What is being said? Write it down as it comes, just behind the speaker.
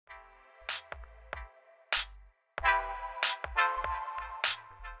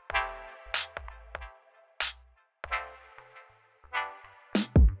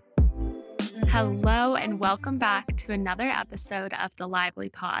Hello, and welcome back to another episode of the Lively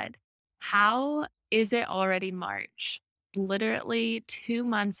Pod. How is it already March? Literally 2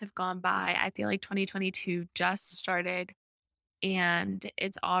 months have gone by. I feel like 2022 just started and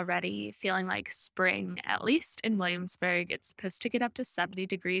it's already feeling like spring, at least in Williamsburg. It's supposed to get up to 70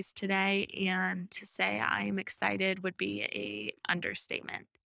 degrees today. And to say I am excited would be a understatement.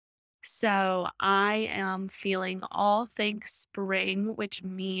 So I am feeling all things spring, which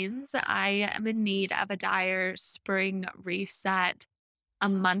means I am in need of a dire spring reset, a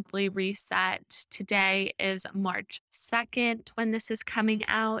monthly reset. Today is March 2nd when this is coming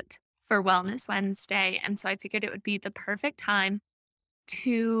out for Wellness Wednesday. And so I figured it would be the perfect time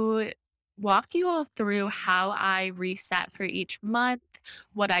to walk you all through how I reset for each month,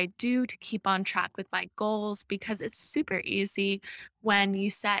 what I do to keep on track with my goals, because it's super easy when you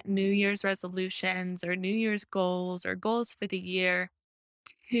set New Year's resolutions or New Year's goals or goals for the year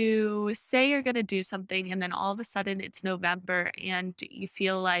to say you're going to do something and then all of a sudden it's November and you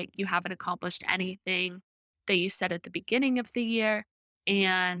feel like you haven't accomplished anything that you said at the beginning of the year,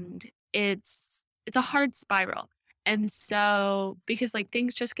 and it's a hard spiral. And so because like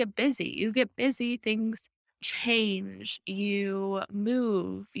things just get busy. You get busy, things change, you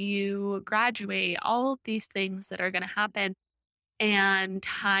move, you graduate, all of these things that are going to happen and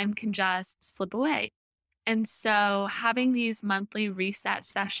time can just slip away. And so having these monthly reset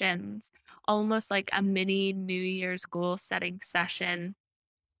sessions, almost like a mini New Year's goal setting session,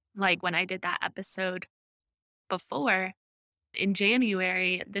 like when I did that episode before in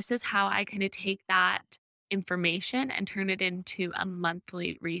January, this is how I kind of take that information and turn it into a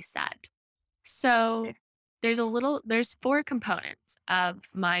monthly reset. So there's four components of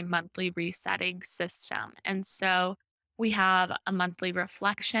my monthly resetting system. And so we have a monthly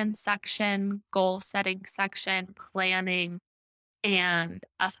reflection section, goal setting section, planning, and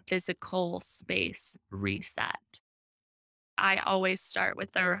a physical space reset. I always start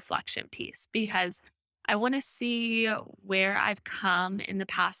with the reflection piece because I want to see where I've come in the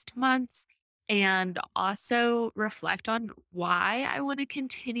past months and also reflect on why I want to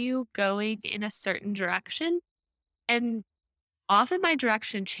continue going in a certain direction. And often my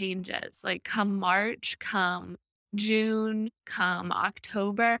direction changes, like come March, come June, come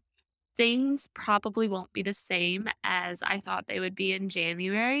October. Things probably won't be the same as I thought they would be in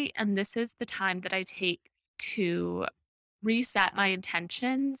January. And this is the time that I take to reset my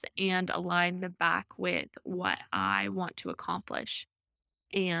intentions and align them back with what I want to accomplish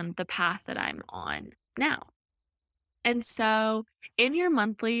and the path that I'm on now. And so, in your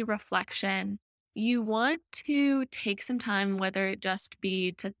monthly reflection, you want to take some time, whether it just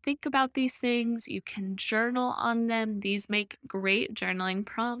be to think about these things, you can journal on them. These make great journaling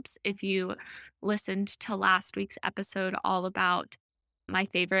prompts. If you listened to last week's episode all about my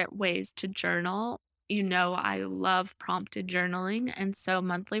favorite ways to journal, you know I love prompted journaling. And so,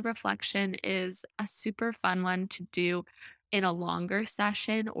 monthly reflection is a super fun one to do in a longer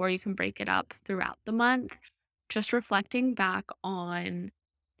session, or you can break it up throughout the month, just reflecting back on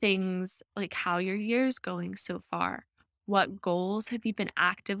things like how your year's going so far. What goals have you been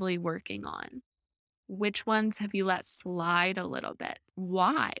actively working on? Which ones have you let slide a little bit?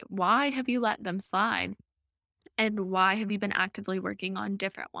 Why? Why have you let them slide? And why have you been actively working on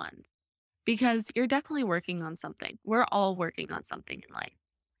different ones? Because you're definitely working on something. We're all working on something in life.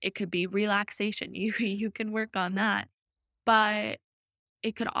 It could be relaxation. You can work on that. But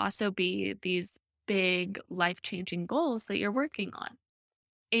it could also be these big life-changing goals that you're working on.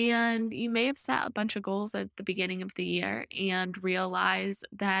 And you may have set a bunch of goals at the beginning of the year and realize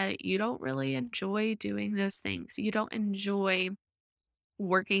that you don't really enjoy doing those things. You don't enjoy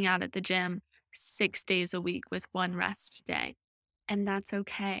working out at the gym 6 days a week with one rest day. And that's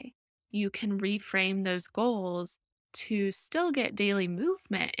okay. You can reframe those goals to still get daily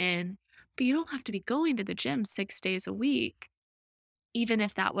movement in, but you don't have to be going to the gym 6 days a week, even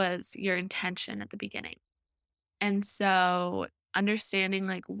if that was your intention at the beginning. And so understanding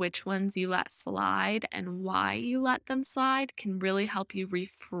like which ones you let slide and why you let them slide can really help you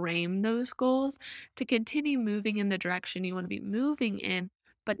reframe those goals to continue moving in the direction you want to be moving in,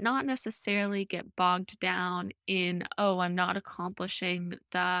 but not necessarily get bogged down in, oh, I'm not accomplishing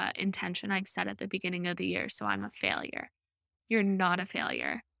the intention I set at the beginning of the year, so I'm a failure. You're not a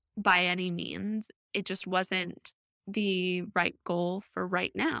failure by any means. It just wasn't the right goal for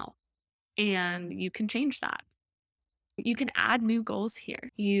right now. And you can change that. You can add new goals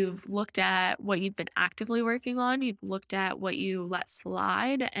here. You've looked at what you've been actively working on, you've looked at what you let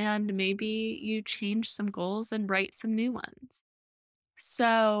slide, and maybe you change some goals and write some new ones.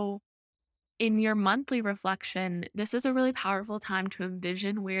 So, in your monthly reflection, this is a really powerful time to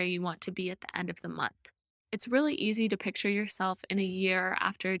envision where you want to be at the end of the month. It's really easy to picture yourself in a year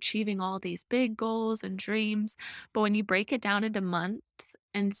after achieving all these big goals and dreams, but when you break it down into months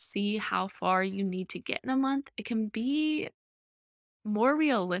and see how far you need to get in a month, it can be more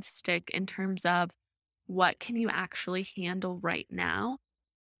realistic in terms of what can you actually handle right now,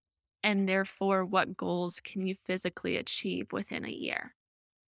 and therefore what goals can you physically achieve within a year.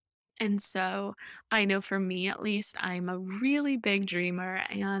 And so I know for me, at least, I'm a really big dreamer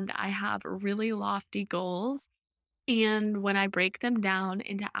and I have really lofty goals. And when I break them down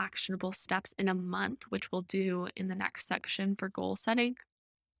into actionable steps in a month, which we'll do in the next section for goal setting,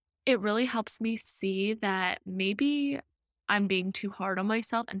 it really helps me see that maybe I'm being too hard on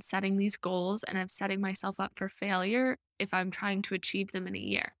myself and setting these goals, and I'm setting myself up for failure if I'm trying to achieve them in a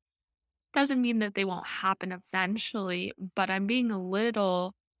year. Doesn't mean that they won't happen eventually, but I'm being a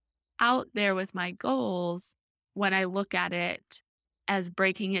little out there with my goals when I look at it as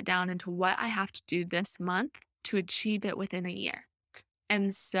breaking it down into what I have to do this month to achieve it within a year.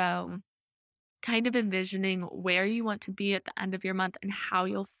 And so, kind of envisioning where you want to be at the end of your month and how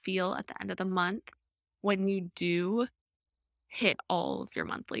you'll feel at the end of the month when you do hit all of your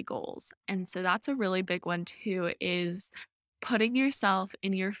monthly goals. And so that's a really big one too, is putting yourself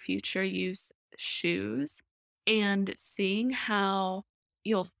in your future use shoes and seeing how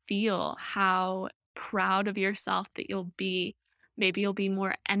you'll feel, how proud of yourself that you'll be. Maybe you'll be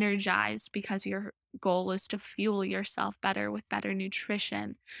more energized because your goal is to fuel yourself better with better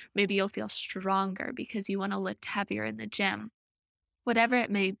nutrition. Maybe you'll feel stronger because you want to lift heavier in the gym. Whatever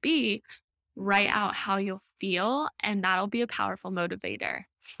it may be, write out how you'll feel, and that'll be a powerful motivator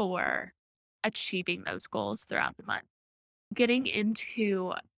for achieving those goals throughout the month. Getting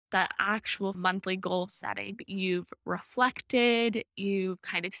into the actual monthly goal setting, you've reflected, you've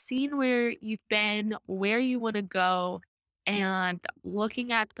kind of seen where you've been, where you want to go, and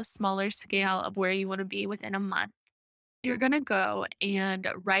looking at the smaller scale of where you want to be within a month. You're going to go and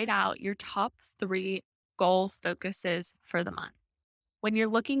write out your top three goal focuses for the month. When you're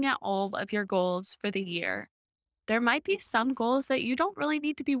looking at all of your goals for the year, there might be some goals that you don't really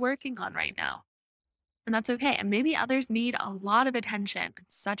need to be working on right now. And that's okay. And maybe others need a lot of attention,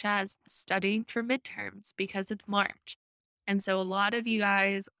 such as studying for midterms because it's March. And so a lot of you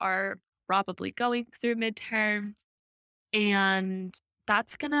guys are probably going through midterms, and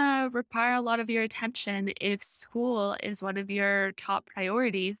that's going to require a lot of your attention if school is one of your top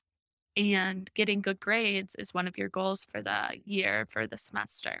priorities and getting good grades is one of your goals for the year, for the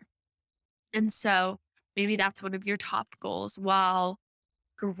semester. And so maybe that's one of your top goals. While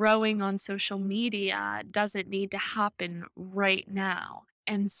growing on social media doesn't need to happen right now.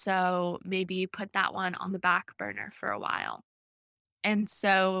 And so maybe you put that one on the back burner for a while. And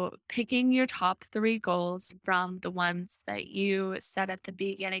so picking your top three goals from the ones that you set at the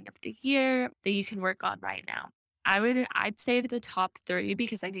beginning of the year that you can work on right now. I'd say the top three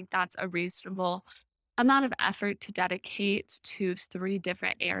because I think that's a reasonable amount of effort to dedicate to three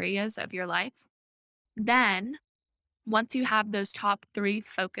different areas of your life. Then once you have those top three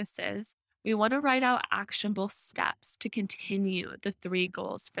focuses, we want to write out actionable steps to continue the three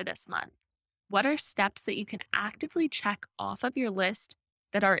goals for this month. What are steps that you can actively check off of your list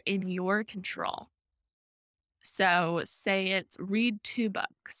that are in your control? So, say it's read two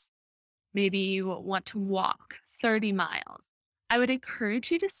books. Maybe you want to walk 30 miles. I would encourage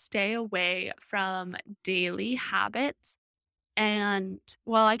you to stay away from daily habits. And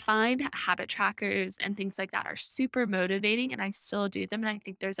while I find habit trackers and things like that are super motivating, and I still do them, and I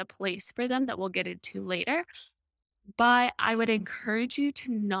think there's a place for them that we'll get into later, but I would encourage you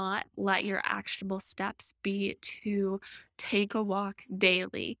to not let your actionable steps be to take a walk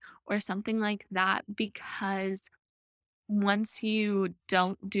daily or something like that, because once you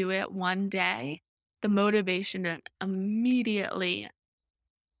don't do it one day, the motivation immediately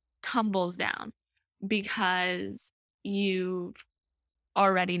tumbles down because you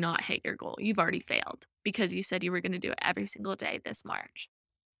already not hit your goal. You've already failed because you said you were going to do it every single day this March.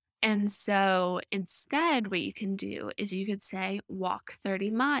 And so instead, what you can do is you could say walk 30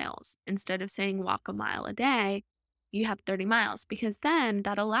 miles. Instead of saying walk a mile a day, you have 30 miles because then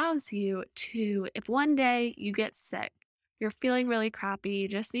that allows you to, if one day you get sick, you're feeling really crappy, you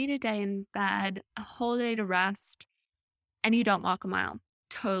just need a day in bed, a whole day to rest, and you don't walk a mile,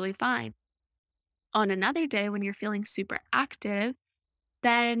 totally fine. On another day when you're feeling super active,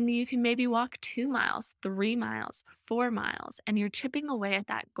 then you can maybe walk 2 miles, 3 miles, 4 miles, and you're chipping away at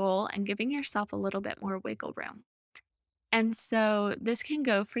that goal and giving yourself a little bit more wiggle room. And so this can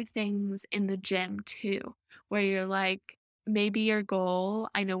go for things in the gym too, where you're like, maybe your goal,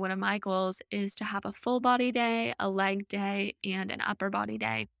 I know one of my goals is to have a full body day, a leg day, and an upper body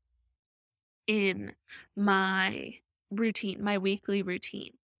day in my routine, my weekly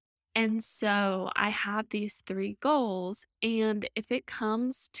routine. And so I have these 3 goals, and if it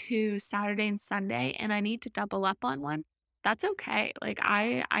comes to Saturday and Sunday and I need to double up on one, that's okay. Like,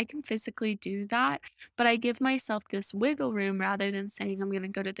 I can physically do that, but I give myself this wiggle room rather than saying I'm gonna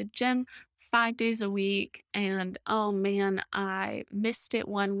go to the gym 5 days a week and, "Oh, man, I missed it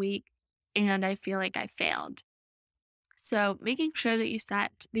 1 week, and I feel like I failed." So, making sure that you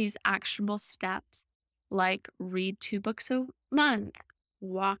set these actionable steps like read 2 books a month,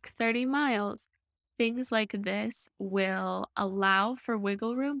 walk 30 miles, things like this will allow for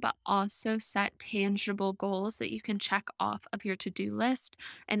wiggle room, but also set tangible goals that you can check off of your to do list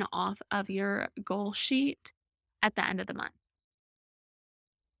and off of your goal sheet at the end of the month.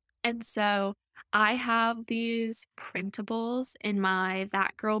 And so I have these printables in my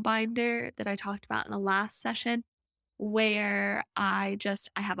That Girl binder that I talked about in the last session where I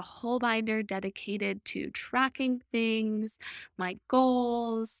have a whole binder dedicated to tracking things, my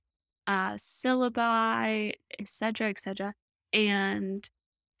goals, syllabi, etc., etc. And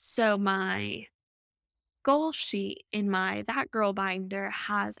so my goal sheet in my That Girl binder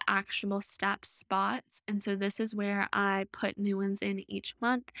has actionable steps spots. And so this is where I put new ones in each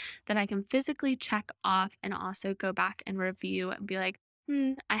month that I can physically check off and also go back and review and be like,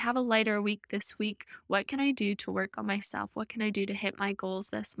 I have a lighter week this week. What can I do to work on myself? What can I do to hit my goals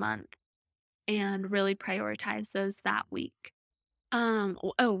this month? And really prioritize those that week.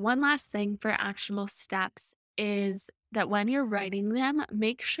 One last thing for actionable steps is that when you're writing them,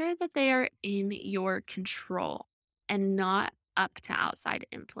 make sure that they are in your control and not up to outside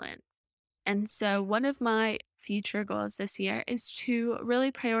influence. And so, one of my future goals this year is to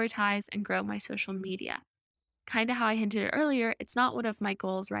really prioritize and grow my social media. Kind of how I hinted earlier, it's not one of my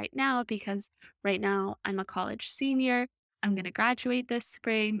goals right now because right now I'm a college senior. I'm going to graduate this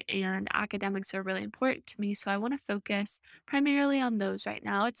spring and academics are really important to me. So I want to focus primarily on those right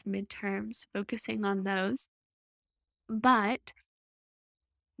now. It's midterms, focusing on those. But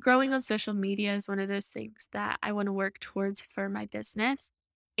growing on social media is one of those things that I want to work towards for my business.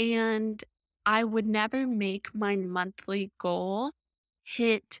 And I would never make my monthly goal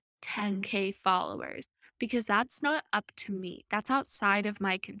hit 10K followers because that's not up to me. That's outside of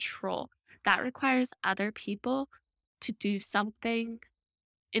my control. That requires other people to do something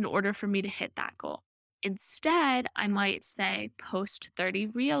in order for me to hit that goal. Instead, I might say post 30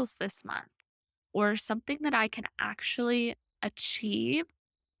 reels this month or something that I can actually achieve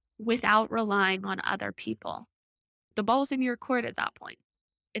without relying on other people. The ball's in your court at that point.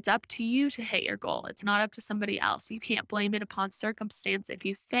 It's up to you to hit your goal. It's not up to somebody else. You can't blame it upon circumstance if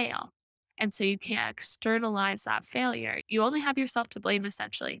you fail. And so you can't externalize that failure. You only have yourself to blame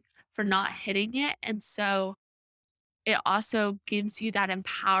essentially for not hitting it. And so it also gives you that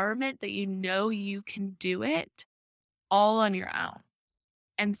empowerment that you know you can do it all on your own.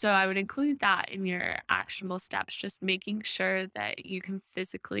 And so I would include that in your actionable steps, just making sure that you can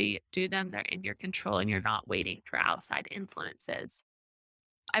physically do them, they're in your control, and you're not waiting for outside influences.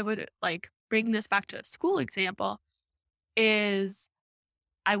 I would like bring this back to a school example is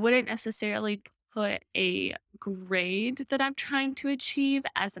I wouldn't necessarily put a grade that I'm trying to achieve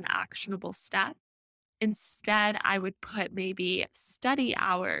as an actionable step. Instead, I would put maybe study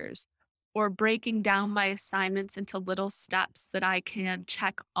hours or breaking down my assignments into little steps that I can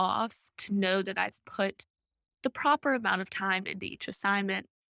check off to know that I've put the proper amount of time into each assignment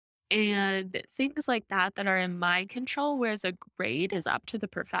and things like that that are in my control, whereas a grade is up to the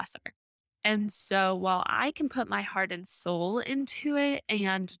professor. And so while I can put my heart and soul into it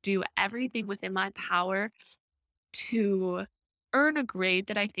and do everything within my power to earn a grade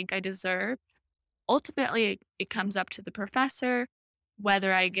that I think I deserve, ultimately it comes up to the professor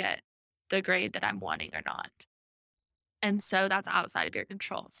whether I get the grade that I'm wanting or not. And so that's outside of your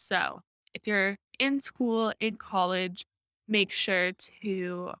control. So if you're in school, in college, make sure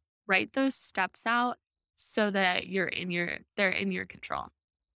to write those steps out so that they're in your control.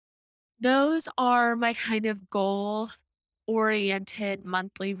 Those are my kind of goal oriented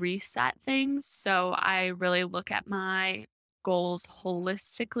monthly reset things. So I really look at my goals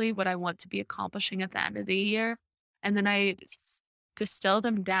holistically, what I want to be accomplishing at the end of the year. And then distill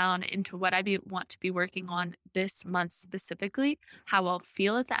them down into what want to be working on this month specifically, how I'll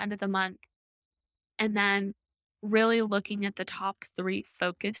feel at the end of the month, and then really looking at the top 3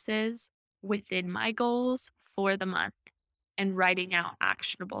 focuses within my goals for the month and writing out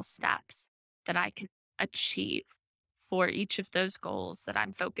actionable steps that I can achieve for each of those goals that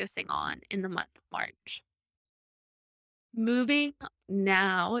I'm focusing on in the month of March. moving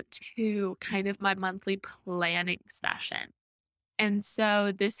now to kind of my monthly planning session. And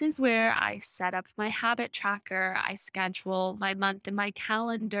so this is where I set up my habit tracker. I schedule my month in my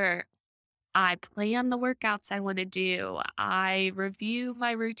calendar. I plan the workouts I want to do. I review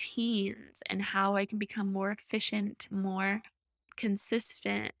my routines and how I can become more efficient, more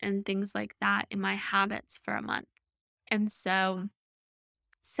consistent, and things like that in my habits for a month. And so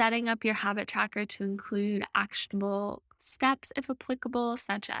setting up your habit tracker to include actionable steps, if applicable,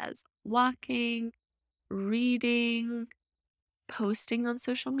 such as walking, reading, posting on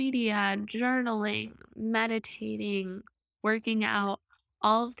social media, journaling, meditating, working out,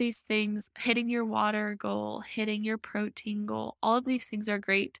 all of these things, hitting your water goal, hitting your protein goal, all of these things are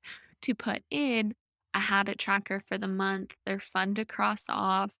great to put in a habit tracker for the month. They're fun to cross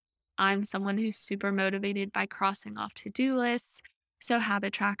off. I'm someone who's super motivated by crossing off to do lists. So,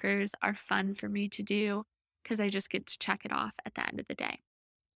 habit trackers are fun for me to do because I just get to check it off at the end of the day.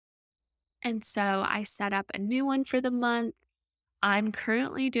 And so I set up a new one for the month. I'm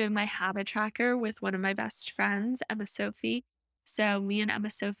currently doing my habit tracker with one of my best friends, Emma Sophie. So, me and Emma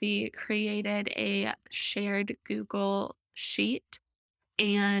Sophie created a shared Google sheet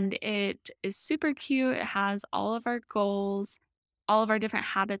and it is super cute. It has all of our goals, all of our different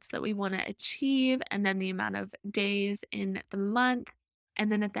habits that we want to achieve, and then the amount of days in the month.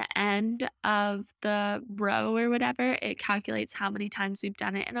 And then at the end of the row or whatever, it calculates how many times we've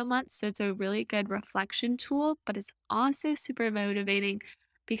done it in a month. So it's a really good reflection tool, but it's also super motivating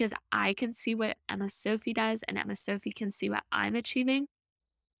because I can see what Emma Sophie does and Emma Sophie can see what I'm achieving.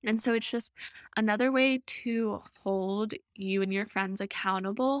 And so it's just another way to hold you and your friends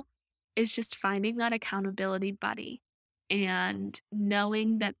accountable is just finding that accountability buddy and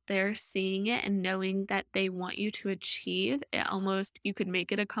knowing that they're seeing it and knowing that they want you to achieve it. Almost you could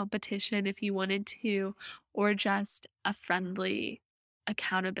make it a competition if you wanted to, or just a friendly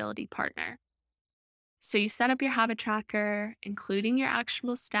accountability partner. So you set up your habit tracker, including your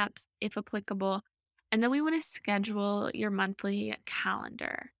actionable steps, if applicable, and then we want to schedule your monthly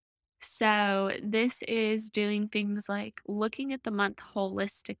calendar. So this is doing things like looking at the month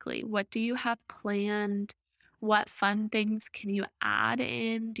holistically. What do you have planned? What fun things can you add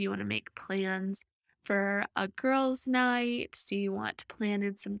in? Do you want to make plans for a girls' night? Do you want to plan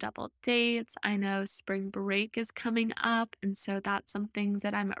in some double dates? I know spring break is coming up, and so that's something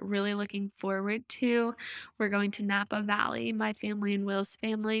that I'm really looking forward to. We're going to Napa Valley, my family and Will's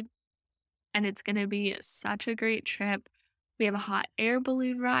family, and it's going to be such a great trip. We have a hot air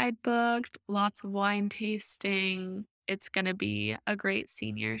balloon ride booked, lots of wine tasting. It's going to be a great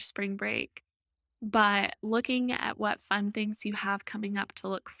senior spring break. But looking at what fun things you have coming up to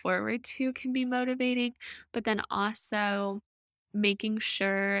look forward to can be motivating, but then also making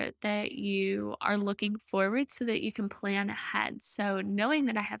sure that you are looking forward so that you can plan ahead. So, knowing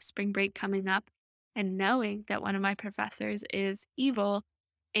that I have spring break coming up and knowing that one of my professors is evil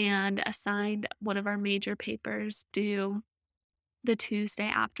and assigned one of our major papers due the Tuesday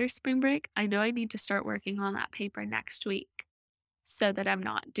after spring break, I know I need to start working on that paper next week so that I'm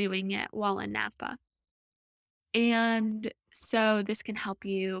not doing it while in Napa. And so this can help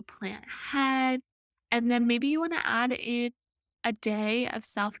you plan ahead. And then maybe you want to add in a day of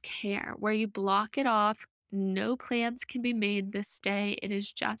self care where you block it off. No plans can be made this day. It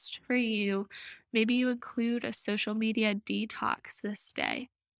is just for you. Maybe you include a social media detox this day.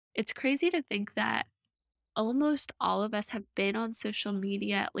 It's crazy to think that almost all of us have been on social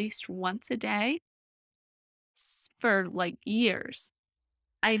media at least once a day for like years.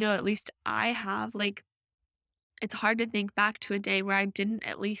 I know at least I have. Like, it's hard to think back to a day where I didn't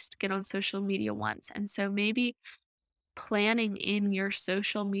at least get on social media once. And so maybe planning in your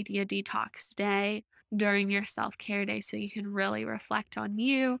social media detox day during your self care day so you can really reflect on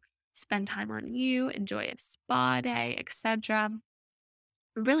you, spend time on you, enjoy a spa day, etc.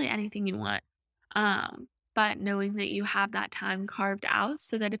 Really anything you want. But knowing that you have that time carved out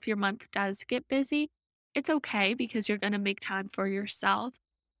so that if your month does get busy, it's okay because you're going to make time for yourself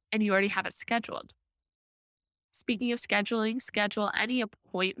and you already have it scheduled. Speaking of scheduling, schedule any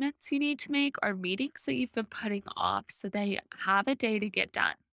appointments you need to make or meetings that you've been putting off so they have a day to get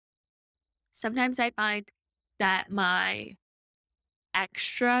done. Sometimes I find that my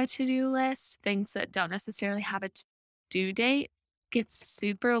extra to do list, things that don't necessarily have a due date, gets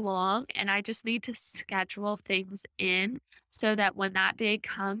super long. And I just need to schedule things in so that when that day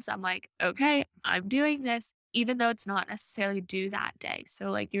comes, I'm like, okay, I'm doing this, even though it's not necessarily due that day. So,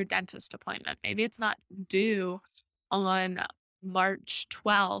 like your dentist appointment, maybe it's not due on March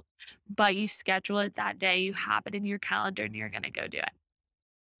 12th, but you schedule it that day, you have it in your calendar, and you're going to go do it.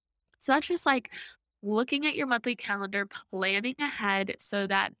 So that's just like looking at your monthly calendar, planning ahead so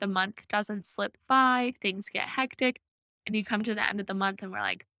that the month doesn't slip by, things get hectic, and you come to the end of the month and we're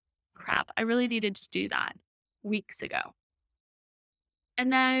like, crap, I really needed to do that weeks ago.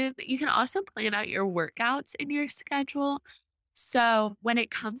 And then you can also plan out your workouts in your schedule. So when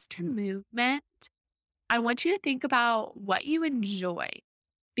it comes to movement, I want you to think about what you enjoy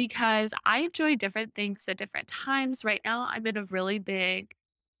because I enjoy different things at different times. Right now, I'm in a really big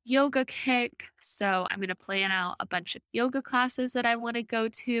yoga kick. So I'm going to plan out a bunch of yoga classes that I want to go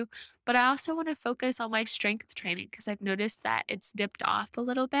to. But I also want to focus on my strength training because I've noticed that it's dipped off a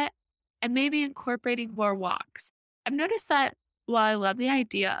little bit and maybe incorporating more walks. I've noticed that while I love the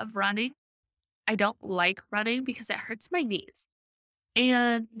idea of running, I don't like running because it hurts my knees.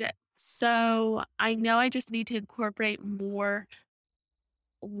 And so I know I just need to incorporate more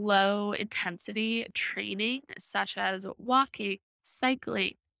low intensity training, such as walking,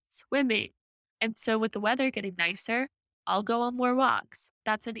 cycling, swimming. And so, with the weather getting nicer, I'll go on more walks.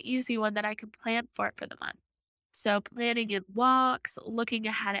 That's an easy one that I can plan for the month. So, planning in walks, looking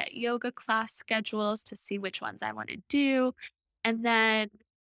ahead at yoga class schedules to see which ones I want to do, and then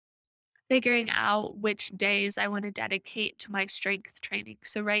figuring out which days I want to dedicate to my strength training.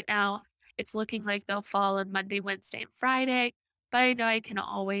 So right now, it's looking like they'll fall on Monday, Wednesday, and Friday, but I know I can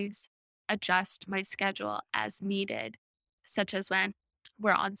always adjust my schedule as needed, such as when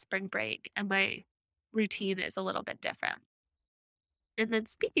we're on spring break and my routine is a little bit different. And then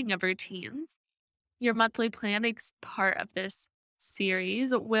speaking of routines, your monthly planning part of this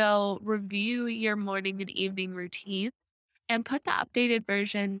series will review your morning and evening routine and put the updated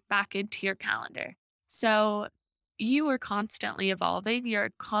version back into your calendar. So you are constantly evolving.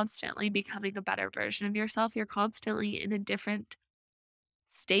 You're constantly becoming a better version of yourself. You're constantly in a different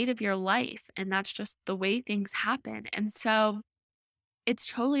state of your life. And that's just the way things happen. And so it's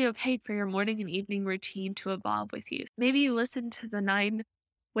totally okay for your morning and evening routine to evolve with you. Maybe you listen to the 9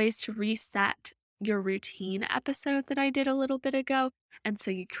 ways to reset your routine episode that I did a little bit ago. And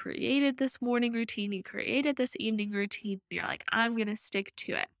so you created this morning routine, you created this evening routine. You're like, I'm going to stick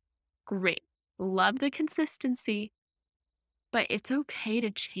to it. Great. Love the consistency. But it's okay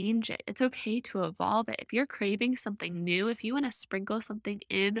to change it. It's okay to evolve it. If you're craving something new, if you want to sprinkle something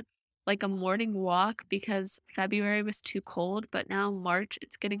in, like a morning walk because February was too cold, but now March,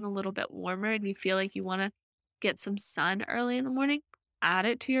 it's getting a little bit warmer and you feel like you want to get some sun early in the morning, add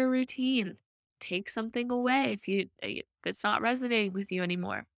it to your routine. Take something away if it's not resonating with you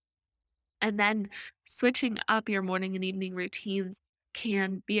anymore. And then switching up your morning and evening routines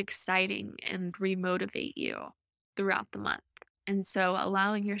can be exciting and remotivate you throughout the month. And so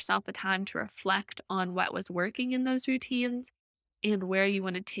allowing yourself a time to reflect on what was working in those routines and where you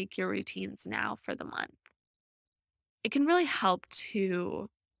want to take your routines now for the month. It can really help to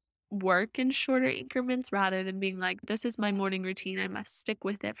work in shorter increments rather than being like, this is my morning routine. I must stick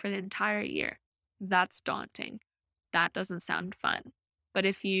with it for the entire year. That's daunting. That doesn't sound fun. But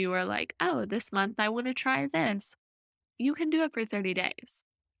if you are like, oh, this month I want to try this, you can do it for 30 days.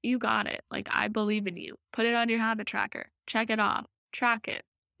 You got it. Like, I believe in you. Put it on your habit tracker, check it off, track it,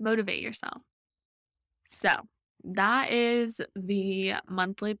 motivate yourself. So, that is the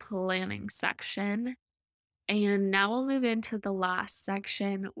monthly planning section. And now we'll move into the last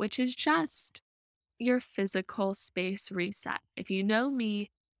section, which is just your physical space reset. If you know me,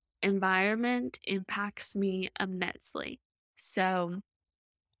 environment impacts me immensely. So,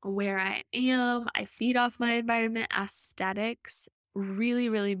 where I am, I feed off my environment. Aesthetics really,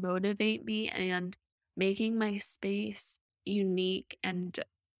 really motivate me, and making my space unique and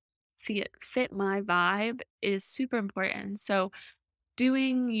fit my vibe is super important. So,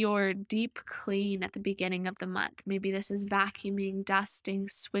 doing your deep clean at the beginning of the month, maybe this is vacuuming, dusting,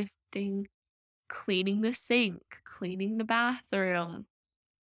 swifting, cleaning the sink, cleaning the bathroom,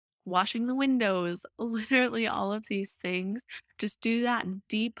 washing the windows, literally all of these things. Just do that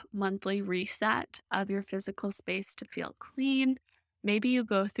deep monthly reset of your physical space to feel clean. Maybe you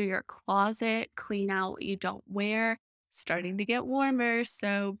go through your closet, clean out what you don't wear. Starting to get warmer,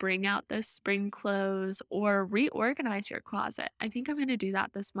 so bring out the spring clothes or reorganize your closet. I think I'm going to do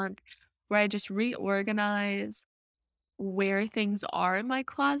that this month where I just reorganize where things are in my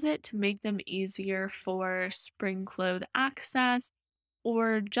closet to make them easier for spring clothes access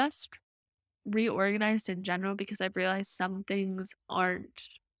or just reorganized in general because I've realized some things aren't,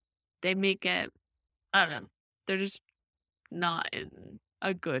 they make it, I don't know, they're just not in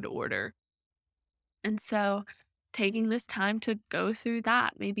a good order. And so taking this time to go through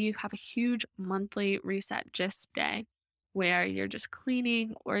that, maybe you have a huge monthly reset gist day where you're just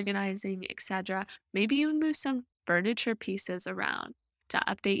cleaning, organizing, etc. Maybe you move some furniture pieces around to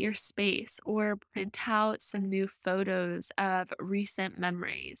update your space or print out some new photos of recent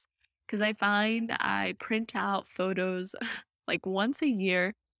memories. Because I find I print out photos like once a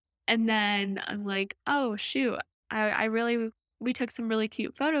year and then I'm like, oh, shoot, I really, we took some really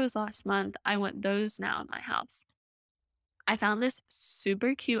cute photos last month. I want those now in my house. I found this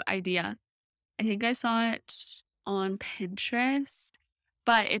super cute idea. I think I saw it on Pinterest,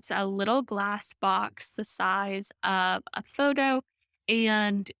 but it's a little glass box the size of a photo.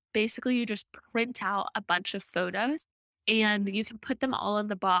 And basically, you just print out a bunch of photos and you can put them all in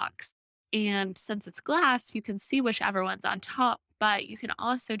the box. And since it's glass, you can see whichever one's on top, but you can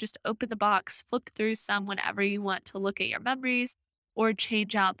also just open the box, flip through some whenever you want to look at your memories or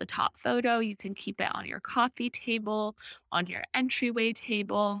change out the top photo. You can keep it on your coffee table, on your entryway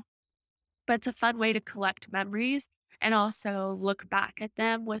table, but it's a fun way to collect memories and also look back at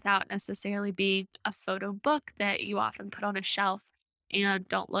them without necessarily being a photo book that you often put on a shelf and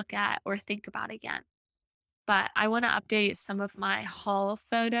don't look at or think about again. But I want to update some of my haul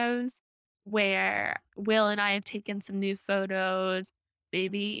photos where Will and I have taken some new photos,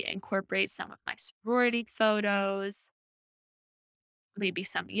 maybe incorporate some of my sorority photos, maybe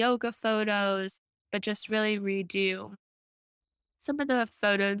some yoga photos, but just really redo some of the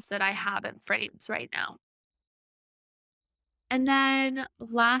photos that I have in frames right now. And then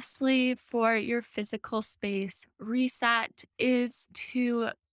lastly, for your physical space reset is to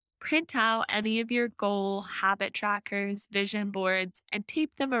print out any of your goal habit trackers, vision boards, and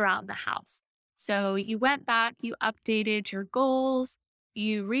tape them around the house. So you went back, you updated your goals,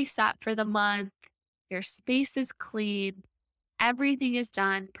 you reset for the month, your space is clean, everything is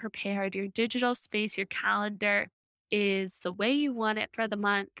done, prepared. Your digital space, your calendar is the way you want it for the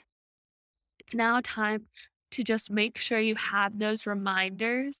month. It's now time to just make sure you have those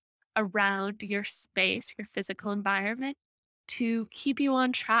reminders around your space, your physical environment to keep you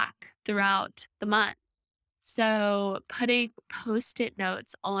on track throughout the month. So, putting post it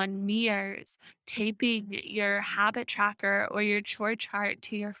notes on mirrors, taping your habit tracker or your chore chart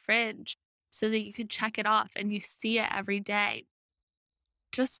to your fridge so that you can check it off and you see it every day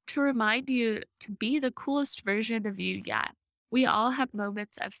just to remind you to be the coolest version of you yet. We all have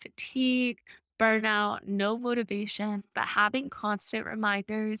moments of fatigue, burnout, no motivation, but having constant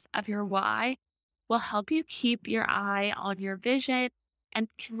reminders of your why will help you keep your eye on your vision and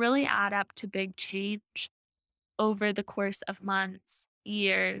can really add up to big change over the course of months,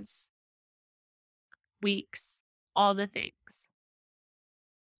 years, weeks, all the things.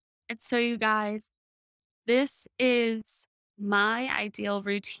 And so, you guys, this is my ideal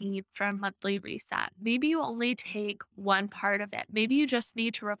routine for a monthly reset. Maybe you only take one part of it. Maybe you just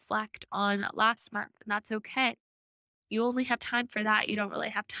need to reflect on last month, and that's okay. You only have time for that. You don't really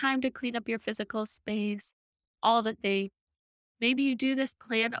have time to clean up your physical space, all the things. Maybe you do this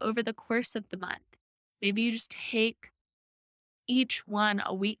plan over the course of the month. Maybe you just take each one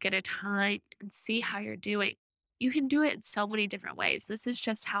a week at a time and see how you're doing. You can do it in so many different ways. This is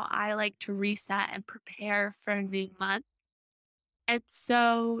just how I like to reset and prepare for a new month. And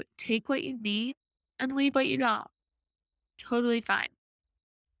so take what you need and leave what you don't. Totally fine.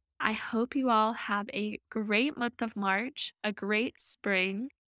 I hope you all have a great month of March, a great spring.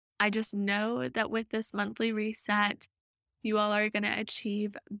 I just know that with this monthly reset, you all are going to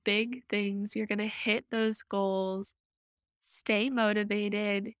achieve big things. You're going to hit those goals. Stay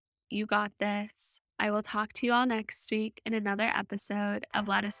motivated. You got this. I will talk to you all next week in another episode of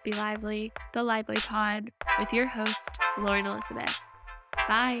Let Us Be Lively, the Lively Pod, with your host, Lauren Elizabeth.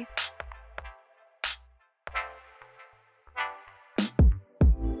 Bye.